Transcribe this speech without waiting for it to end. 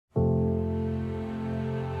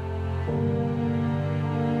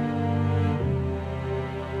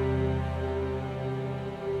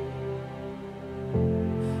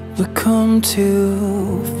We've come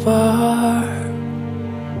too far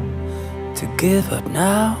to give up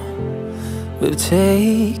now. We've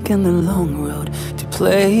taken the long road to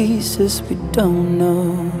places we don't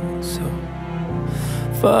know. So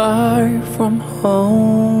far from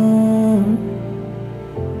home,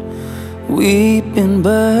 we've been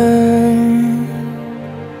burned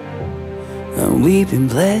and we've been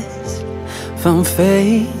blessed. Found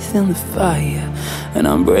faith in the fire, an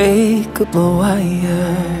unbreakable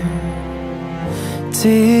wire,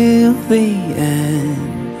 till the end.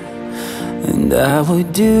 And I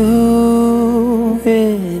would do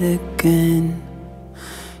it again,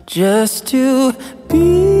 just to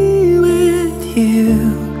be with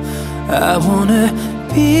you. I wanna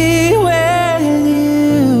be with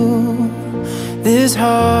you. This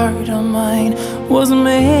heart of mine was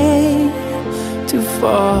made to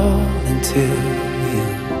fall into you.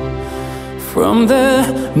 From the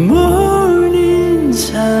morning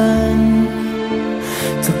sun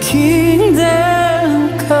till kingdom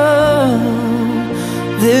come,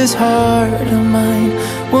 this heart of mine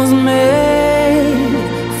was made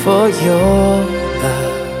for your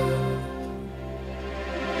love.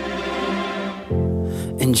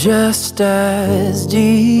 And just as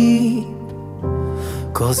deep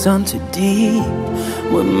goes unto deep,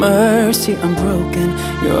 with mercy unbroken,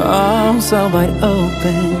 your arms are wide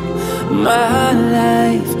open. My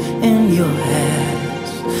life in your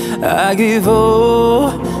hands, I give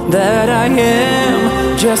all that I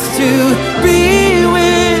am, just to be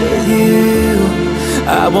with you.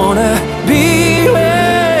 I wanna be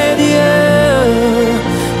with you.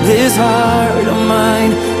 This heart of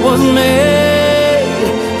mine was made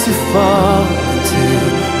to fall to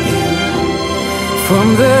you. From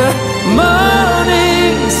the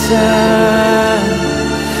morning sun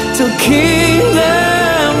till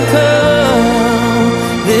kingdom come,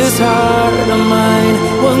 this heart of mine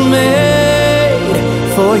was made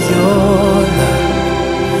for your love.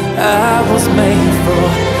 I was made for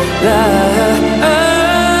love,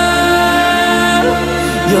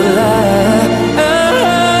 your love,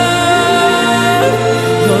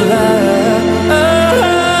 your love.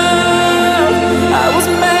 I was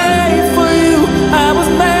made for you, I was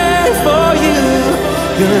made for you.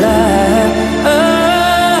 Your love,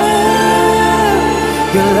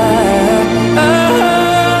 your love,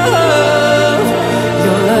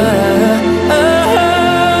 your love.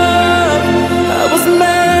 I was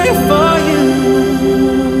made for you.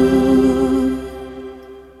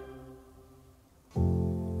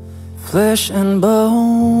 Flesh and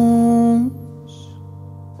bones,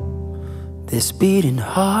 this beating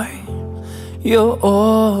heart, you're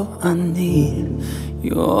all I need,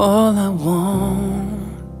 you're all I want.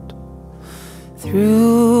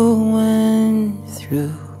 Through and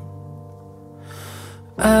through,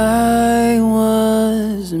 I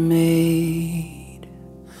was made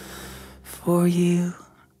for you.